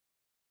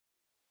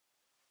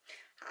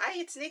Hi,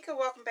 it's Nika.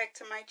 Welcome back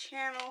to my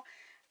channel.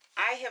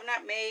 I have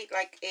not made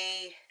like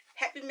a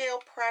Happy Mail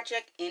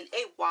project in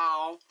a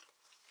while.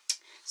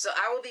 So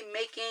I will be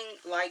making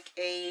like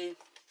a,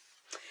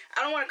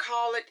 I don't want to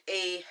call it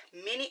a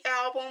mini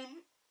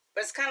album,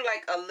 but it's kind of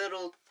like a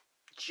little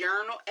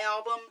journal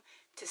album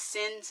to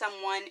send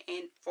someone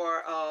in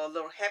for a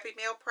little Happy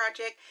Mail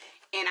project.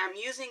 And I'm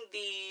using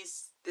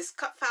this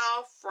cut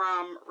file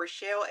from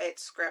Rochelle at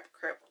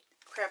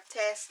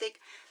Scrapcraftastic.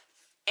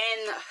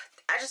 And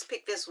I just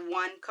picked this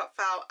one cut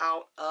file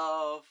out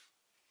of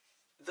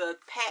the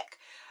pack,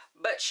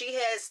 but she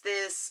has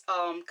this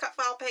cut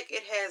file pack.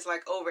 It has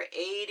like over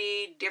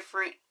 80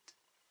 different,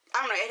 I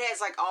don't know, it has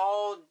like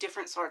all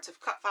different sorts of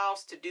cut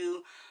files to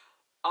do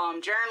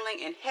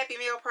journaling and Happy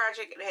Mail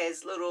project. It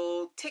has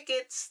little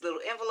tickets,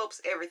 little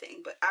envelopes,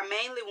 everything. But I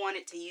mainly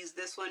wanted to use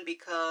this one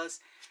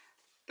because,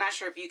 not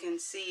sure if you can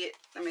see it.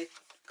 Let me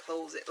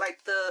close it. Like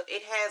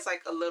it has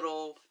like a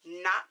little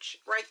notch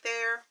right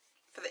there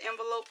for the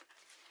envelope.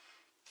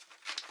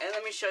 And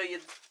let me show you.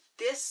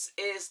 This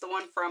is the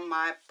one from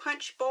my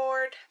punch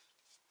board.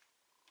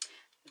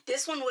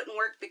 This one wouldn't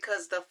work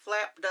because the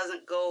flap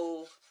doesn't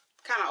go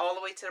kind of all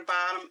the way to the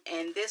bottom,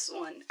 and this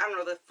one, I don't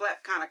know, the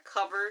flap kind of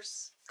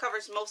covers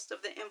most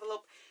of the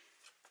envelope.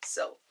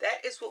 So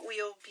that is what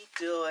we'll be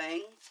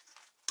doing.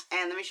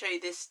 And let me show you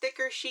this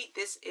sticker sheet.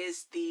 This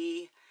is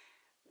the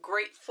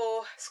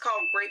Grateful, it's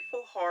called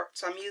Grateful Heart.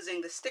 So I'm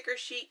using the sticker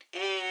sheet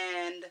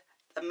and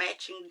the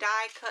matching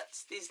die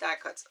cuts. These die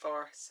cuts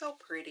are so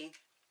pretty.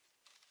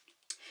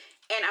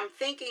 And I'm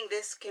thinking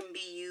this can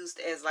be used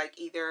as like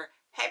either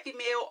Happy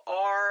Mail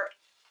or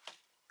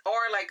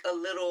like a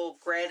little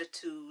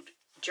gratitude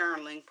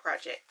journaling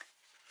project.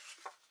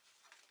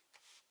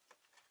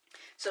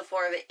 So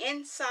for the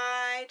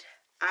inside,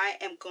 I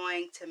am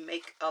going to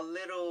make a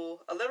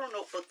little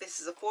notebook.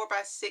 This is a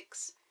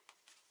 4x6.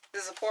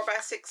 This is a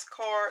 4x6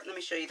 card. Let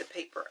me show you the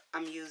paper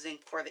I'm using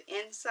for the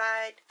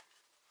inside.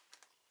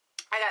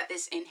 I got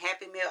this in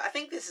Happy Mail. I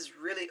think this is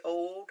really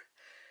old.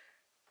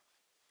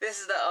 This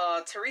is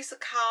the Teresa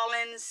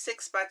Collins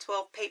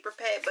 6x12 paper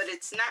pad, but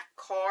it's not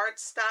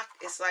cardstock.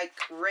 It's like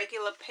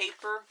regular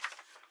paper.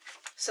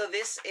 So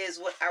this is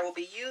what I will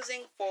be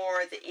using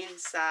for the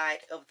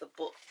inside of the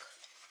book.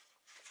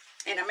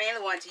 And I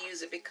mainly wanted to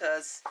use it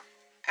because,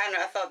 I don't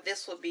know, I thought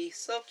this would be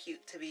so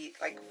cute to be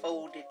like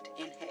folded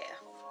in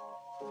half.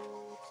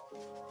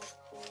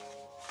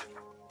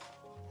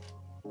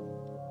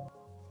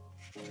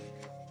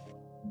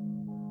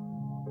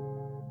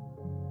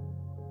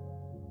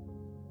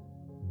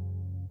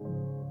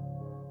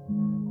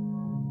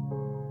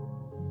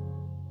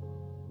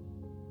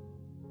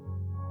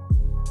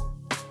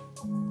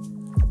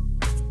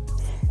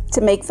 To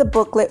make the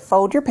booklet,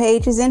 fold your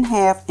pages in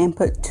half and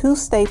put 2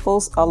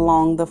 staples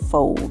along the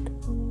fold.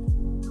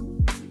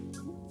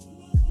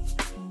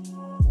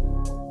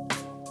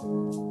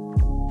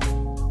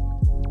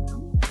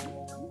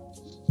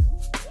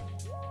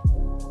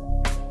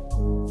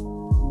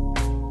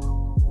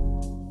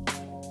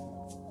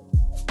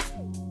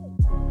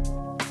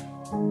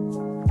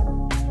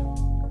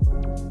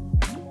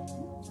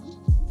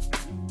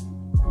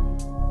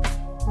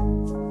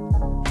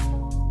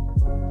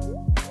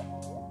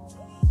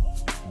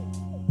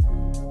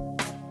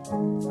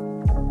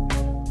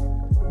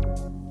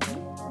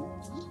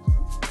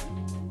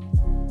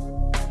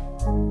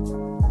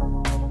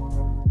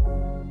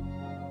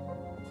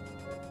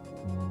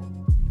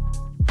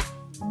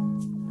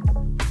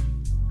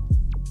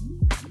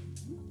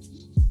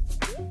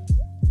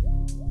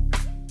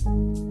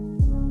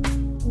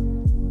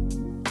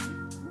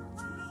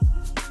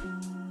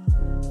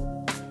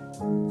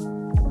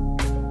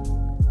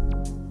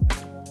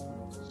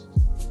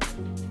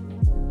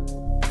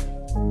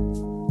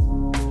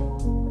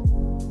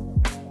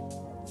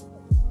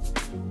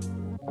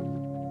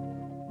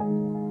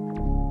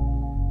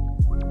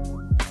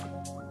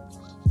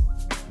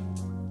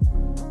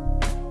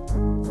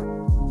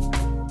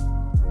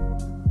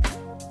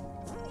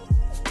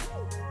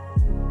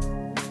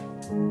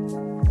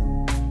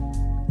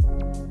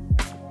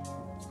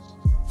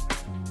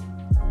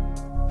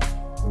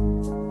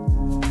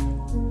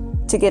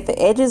 To get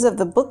the edges of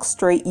the book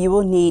straight, you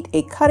will need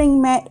a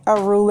cutting mat, a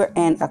ruler,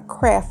 and a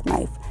craft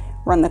knife.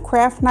 Run the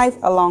craft knife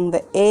along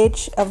the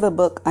edge of the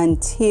book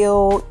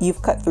until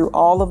you've cut through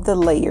all of the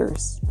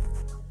layers.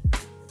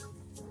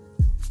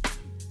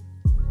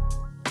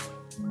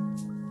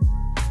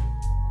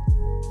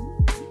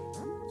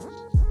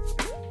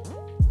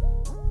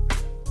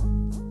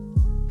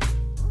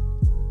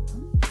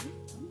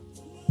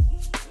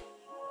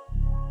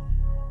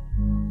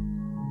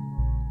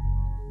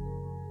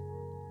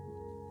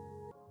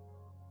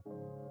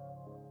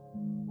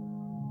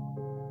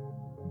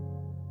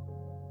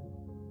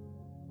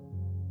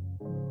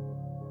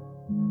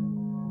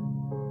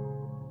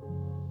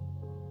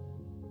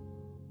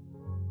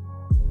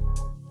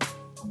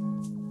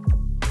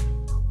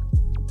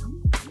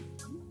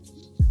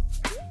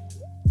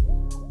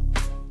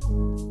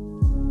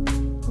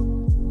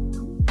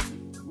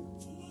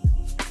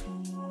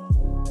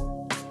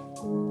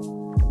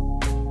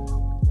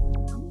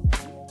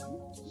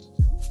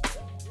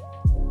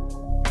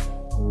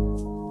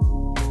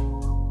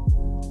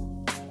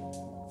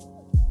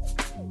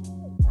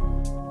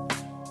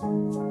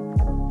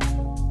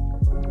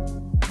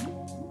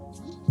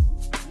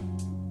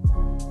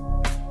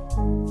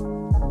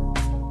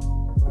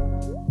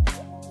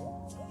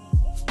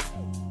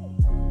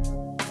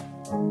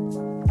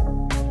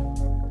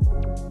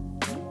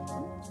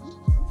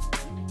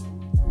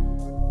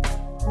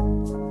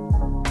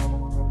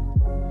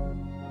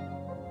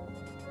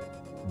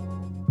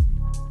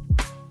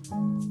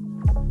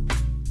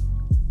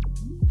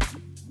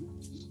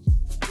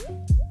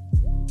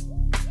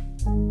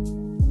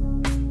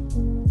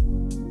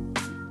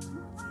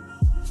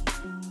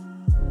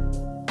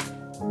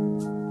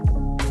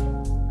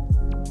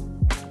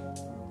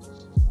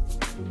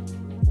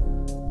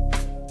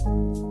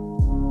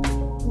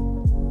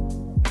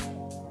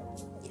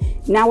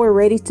 Now we're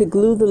ready to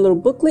glue the little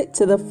booklet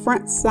to the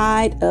front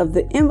side of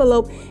the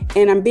envelope,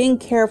 and I'm being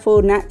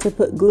careful not to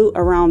put glue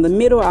around the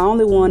middle. I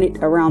only want it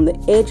around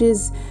the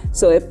edges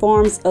so it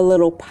forms a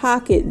little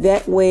pocket.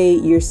 That way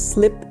your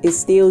slip is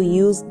still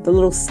used, the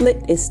little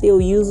slit is still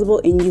usable,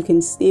 and you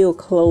can still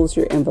close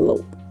your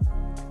envelope.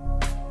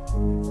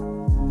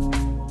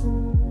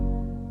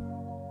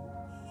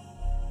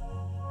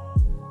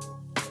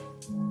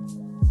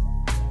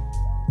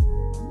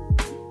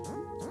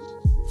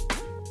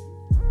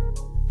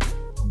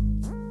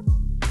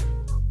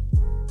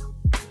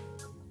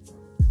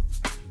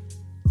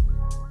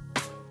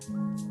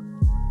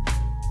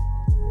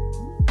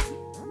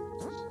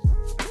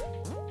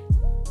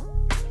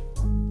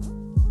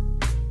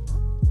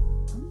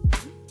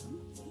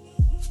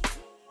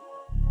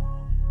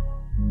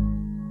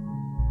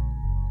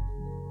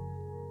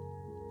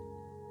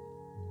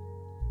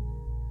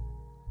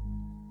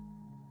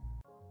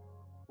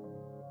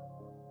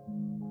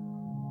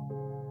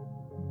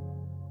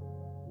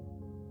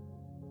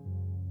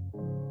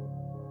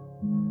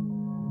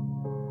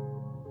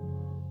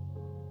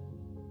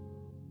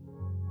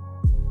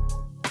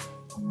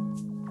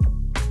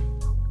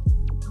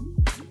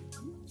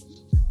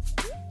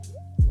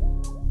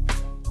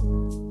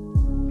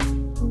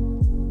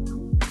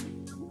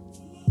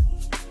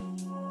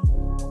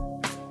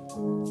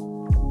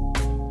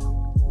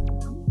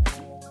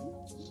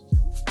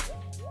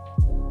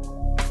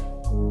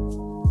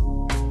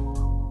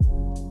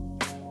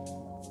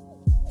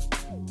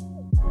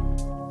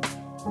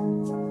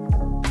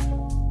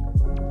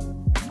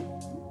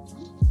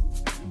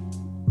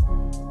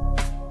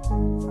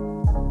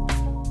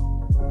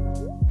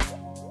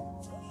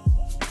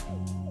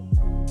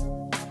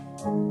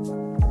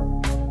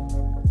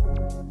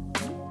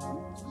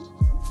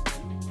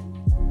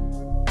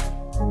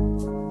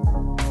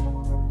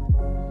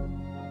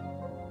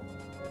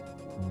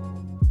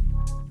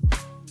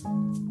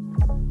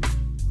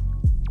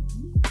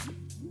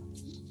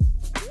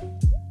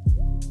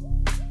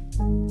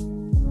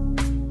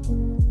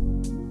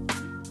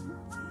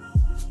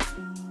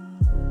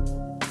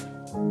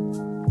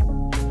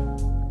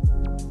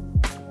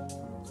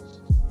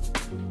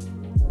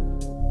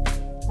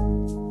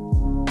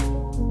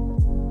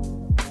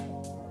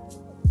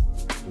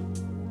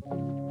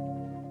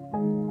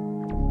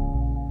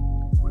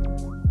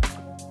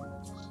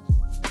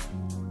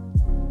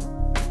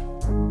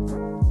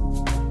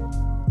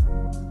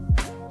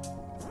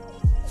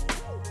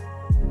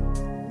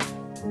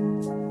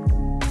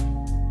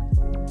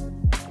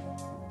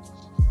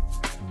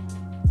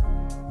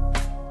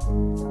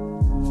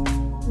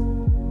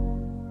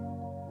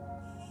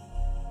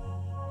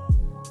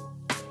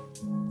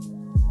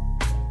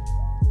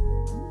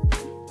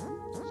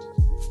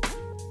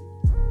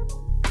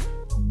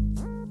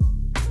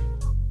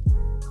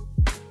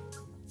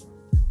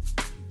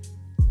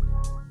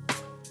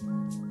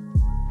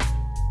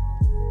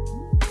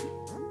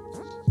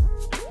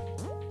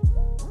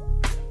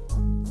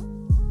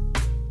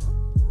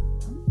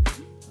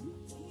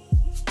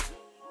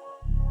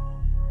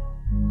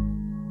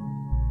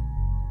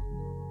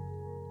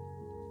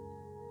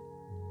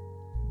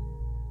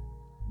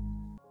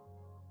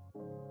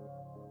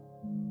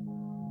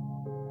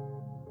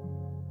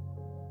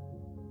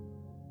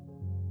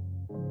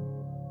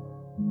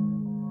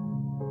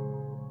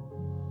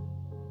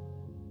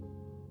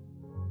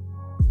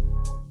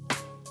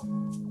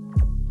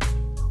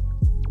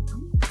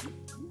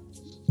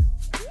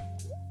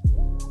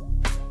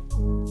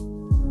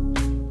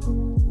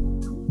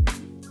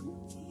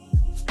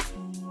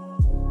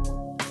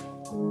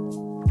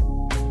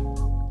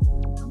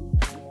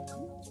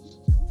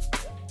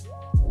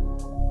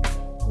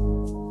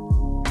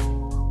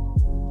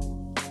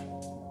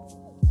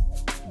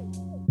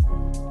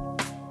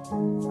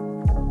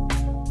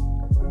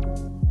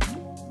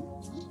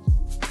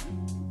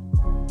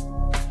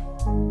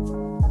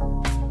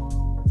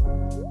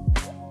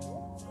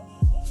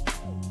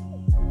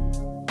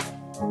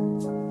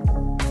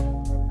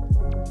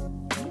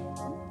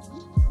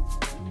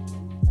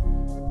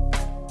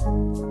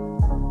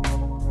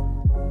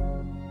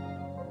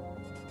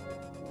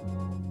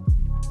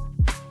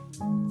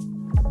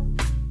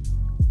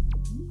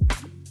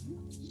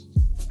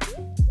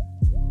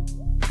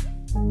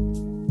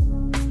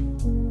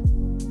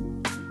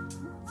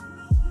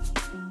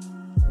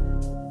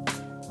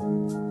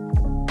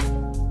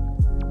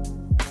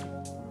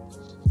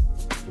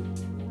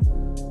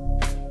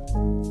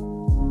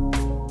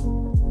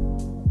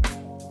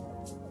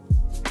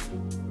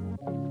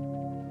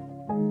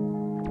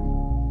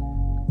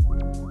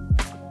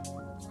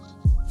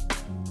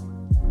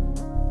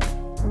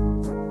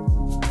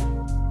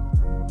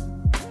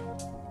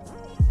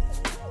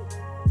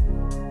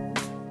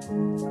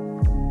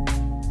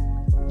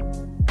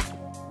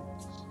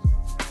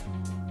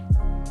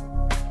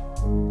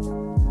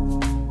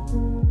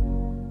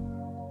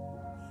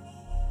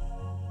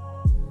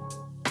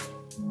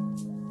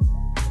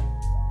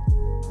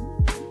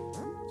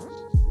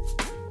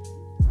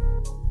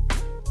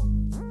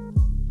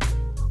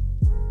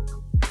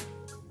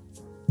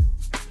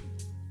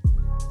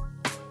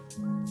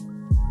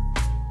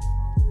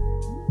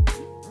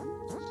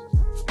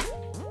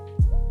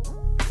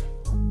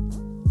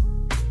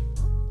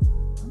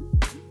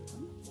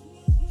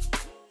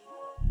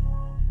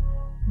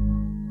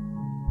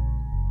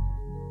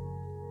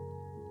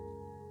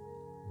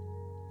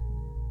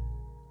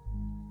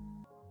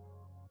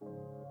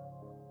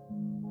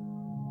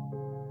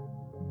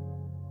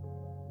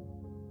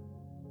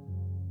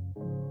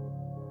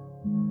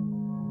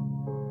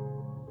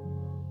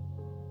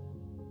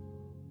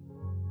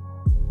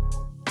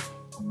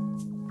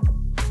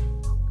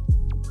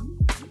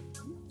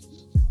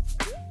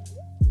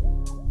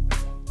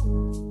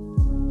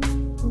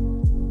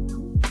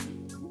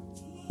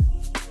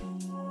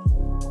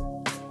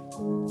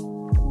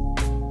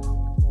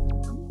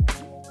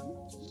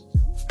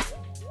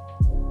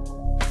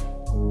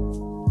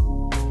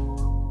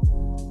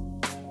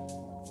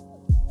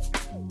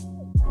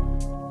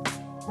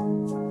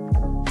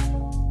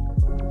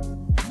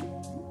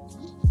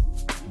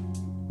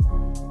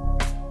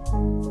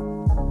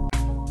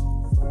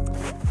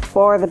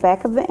 For the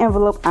back of the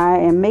envelope, I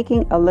am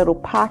making a little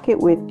pocket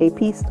with a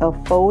piece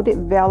of folded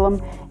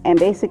vellum, and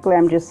basically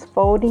I'm just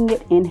folding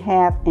it in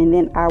half, and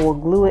then I will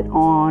glue it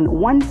on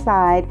one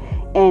side,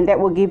 and that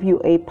will give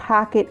you a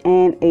pocket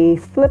and a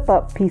flip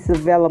up piece of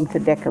vellum to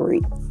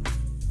decorate.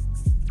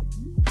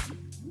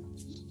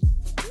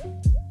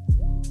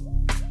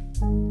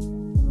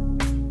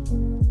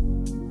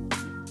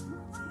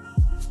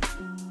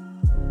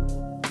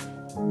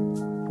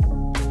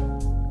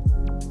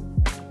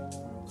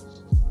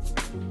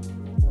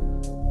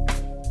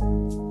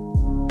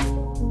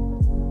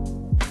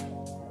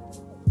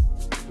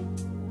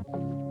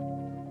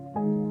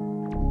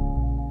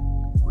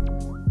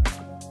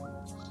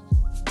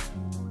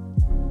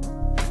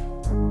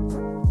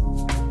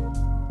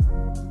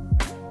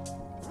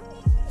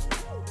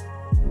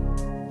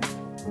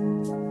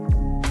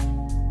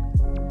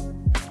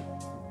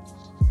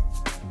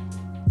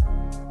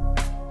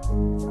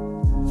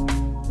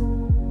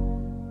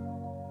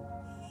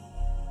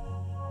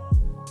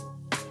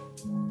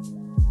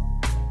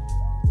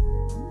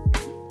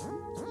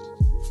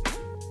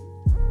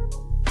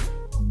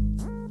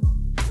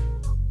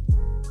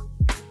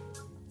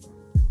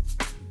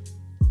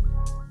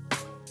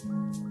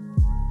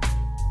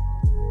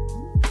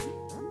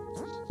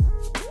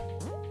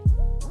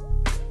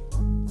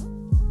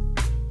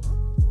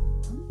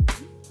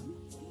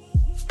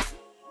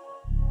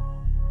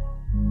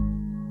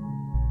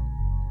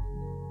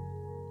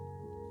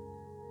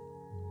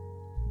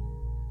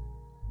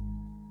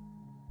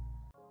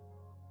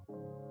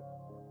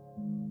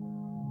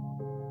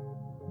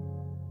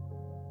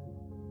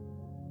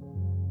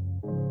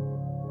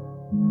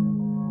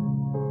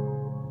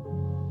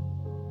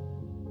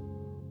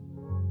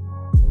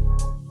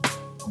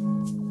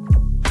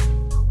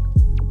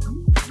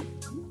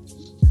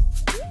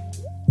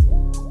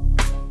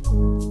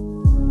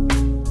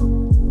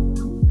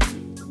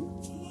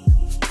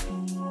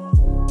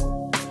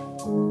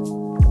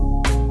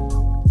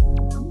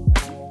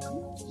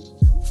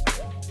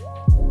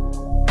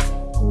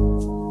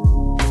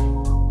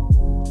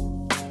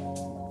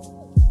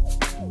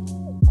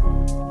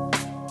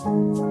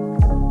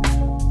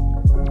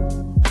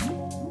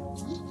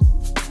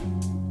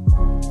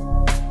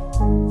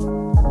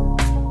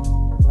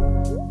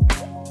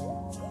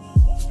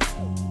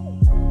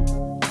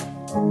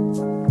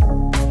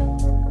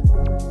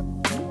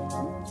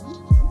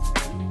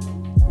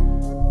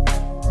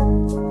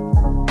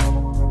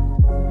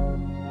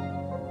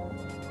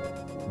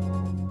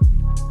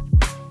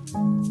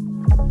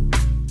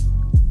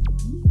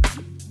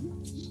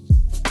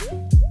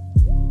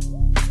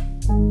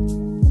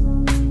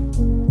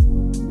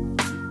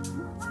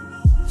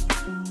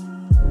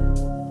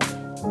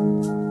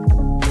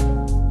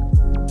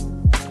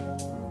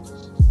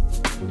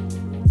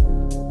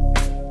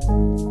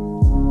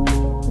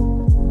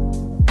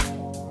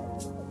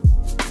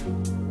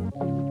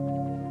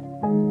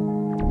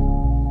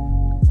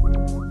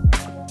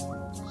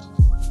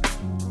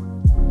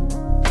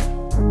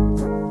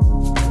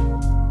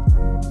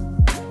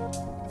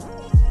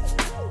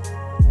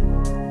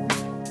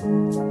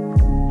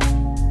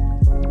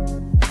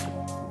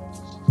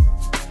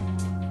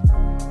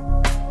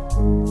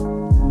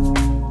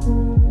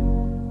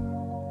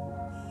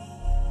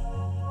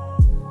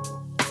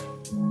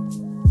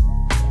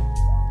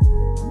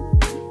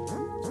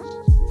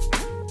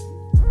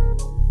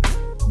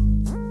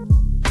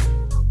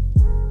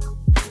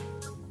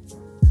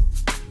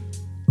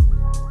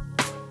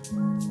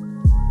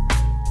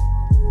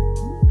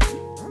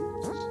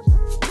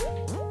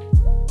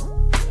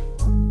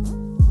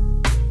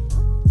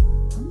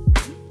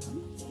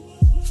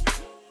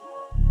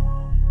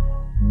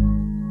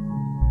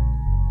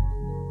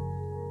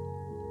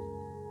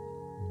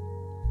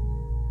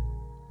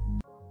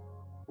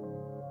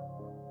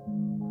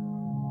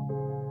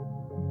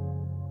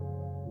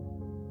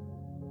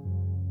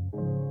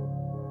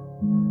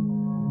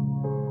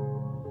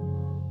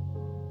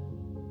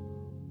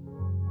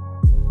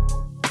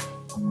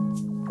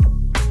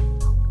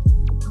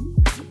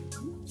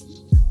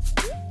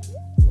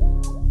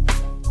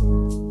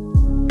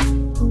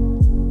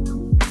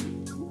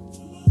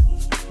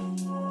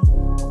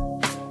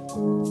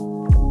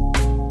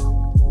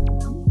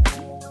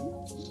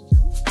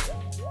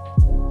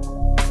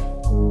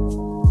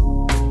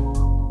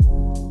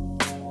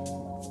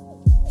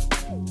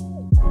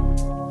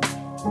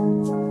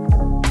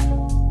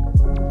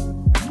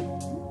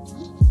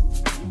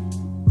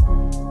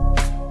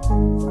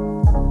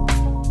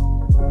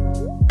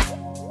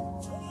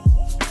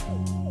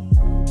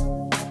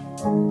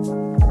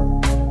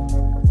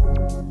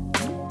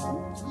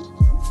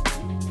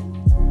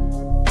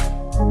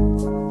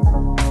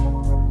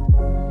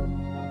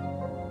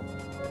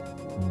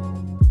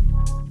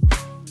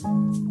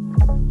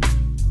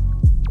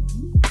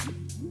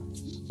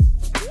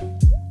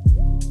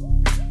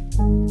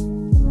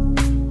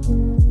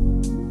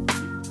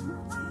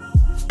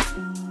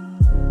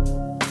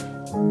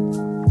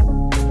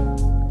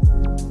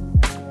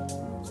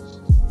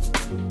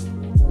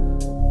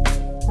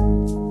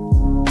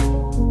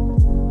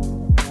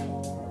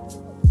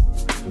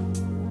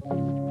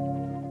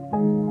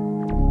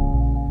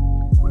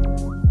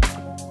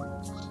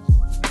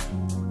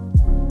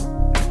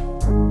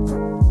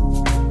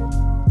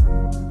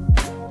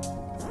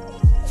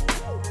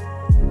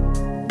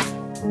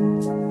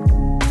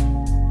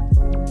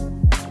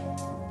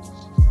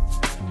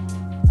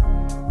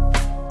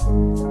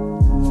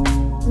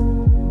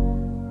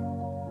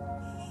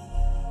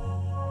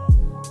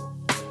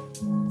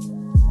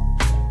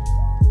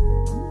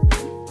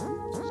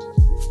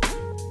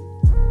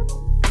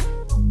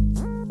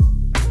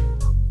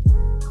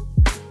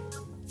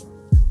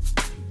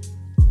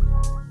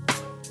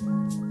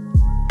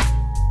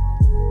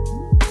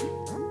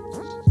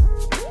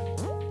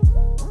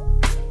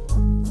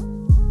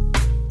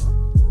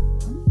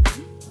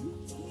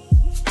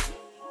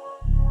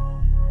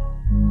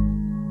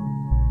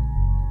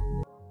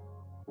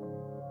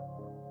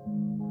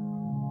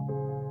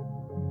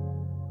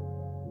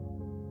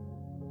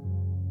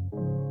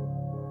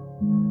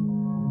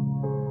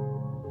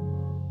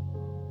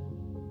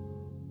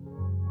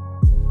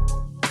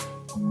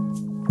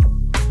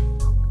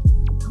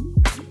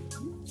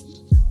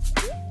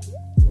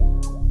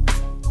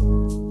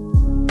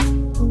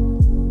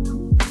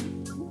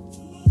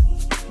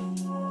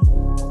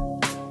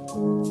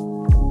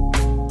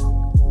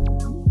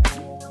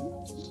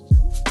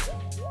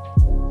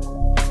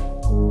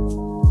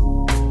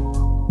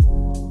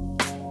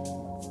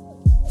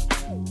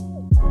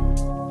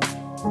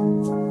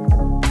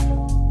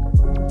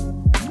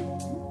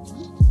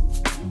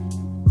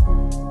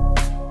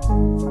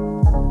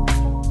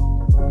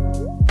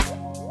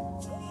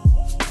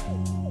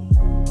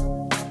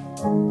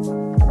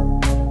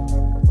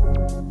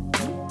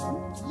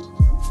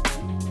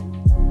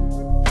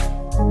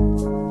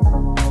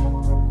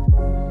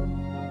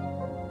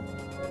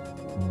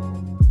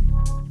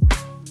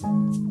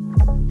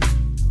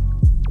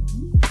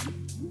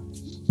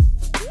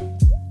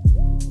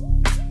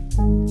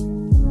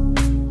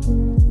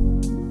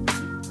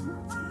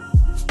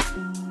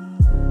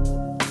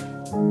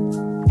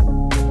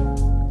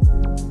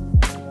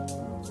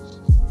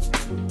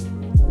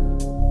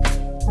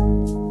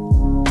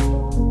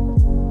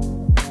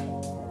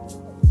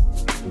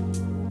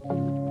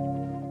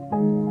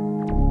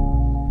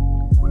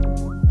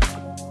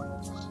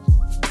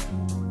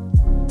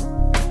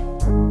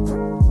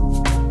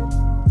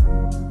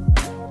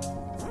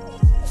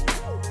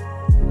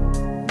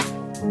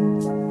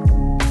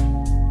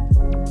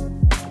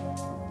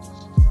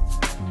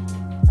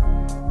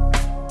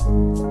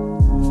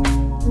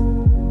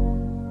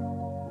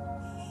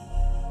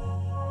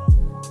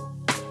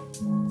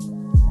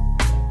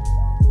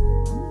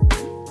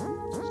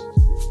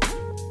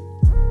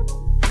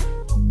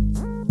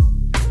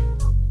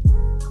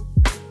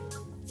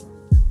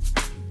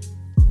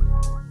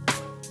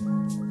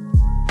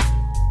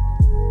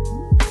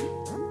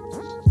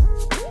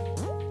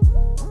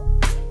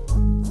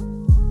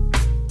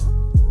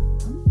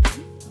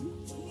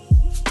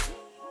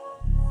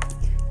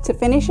 to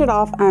finish it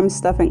off, I'm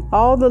stuffing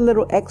all the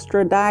little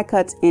extra die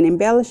cuts and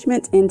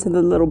embellishments into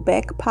the little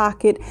back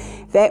pocket.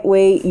 That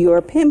way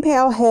your pen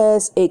pal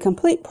has a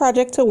complete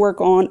project to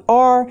work on,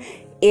 or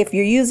if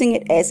you're using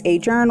it as a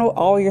journal,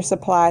 all your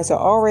supplies are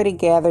already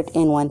gathered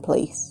in one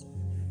place.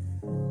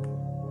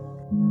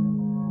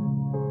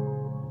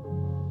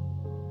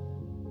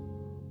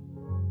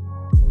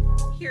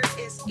 Here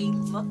is a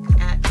look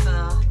at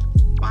the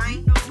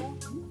final.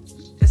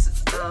 This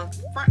is the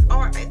front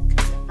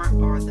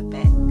or the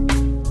back.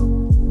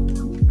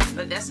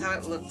 But that's how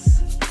it looks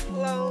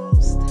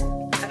closed.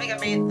 I think I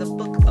made the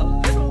book a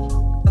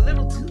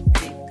little too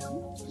thick.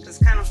 It's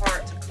kind of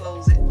hard to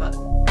close it, but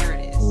there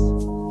it is.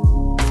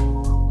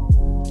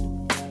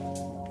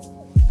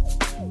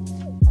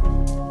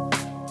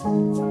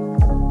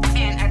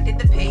 And I did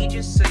the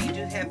pages, so you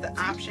do have the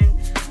option.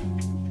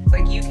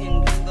 Like you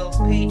can glue those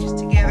pages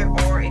together,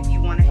 or if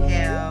you want to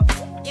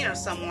have, you know,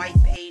 some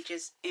white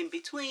pages in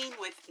between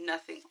with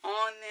nothing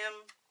on them.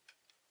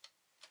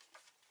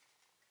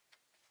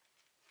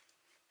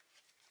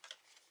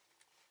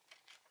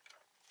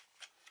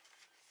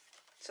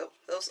 So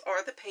those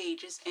are the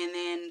pages, and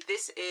then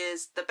this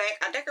is the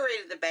back. I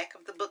decorated the back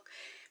of the book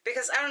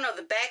because I don't know,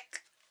 the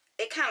back,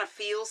 it kind of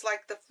feels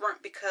like the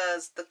front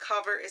because the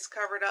cover is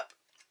covered up.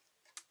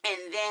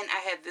 And then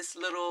I have this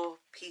little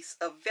piece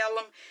of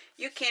vellum.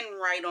 You can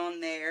write on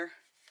there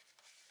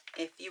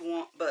if you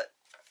want, but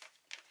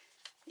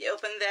you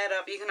open that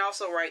up. You can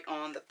also write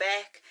on the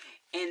back.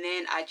 And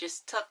then I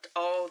just tucked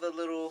all the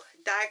little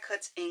die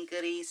cuts and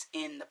goodies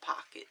in the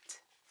pocket.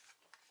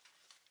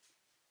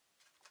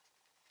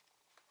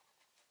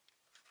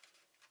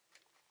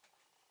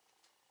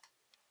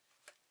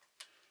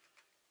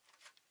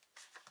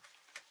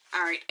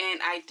 Alright,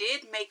 and I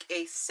did make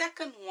a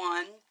second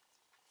one.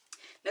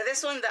 Now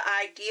this one, the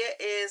idea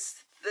is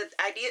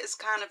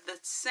kind of the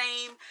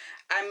same.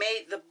 I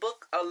made the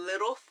book a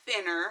little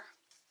thinner,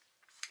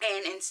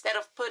 and instead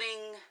of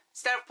putting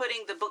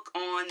the book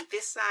on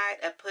this side,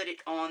 I put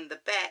it on the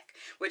back,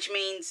 which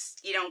means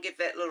you don't get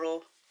that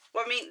little,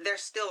 well, I mean,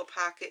 there's still a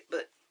pocket,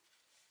 but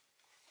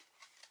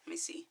let me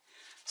see.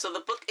 So the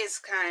book is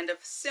kind of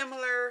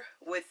similar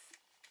with,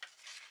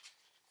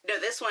 no,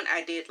 this one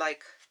I did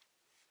like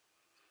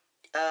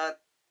a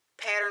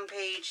pattern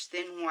page,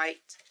 then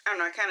white. I don't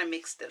know, I kind of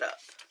mixed it up.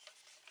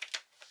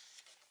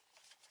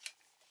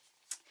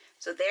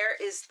 So there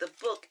is the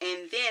book,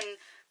 and then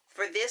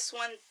for this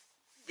one,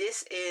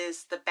 this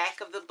is the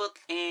back of the book,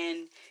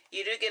 and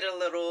you do get a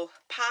little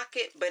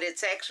pocket, but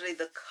it's actually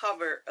the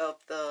cover of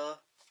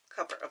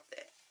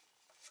that.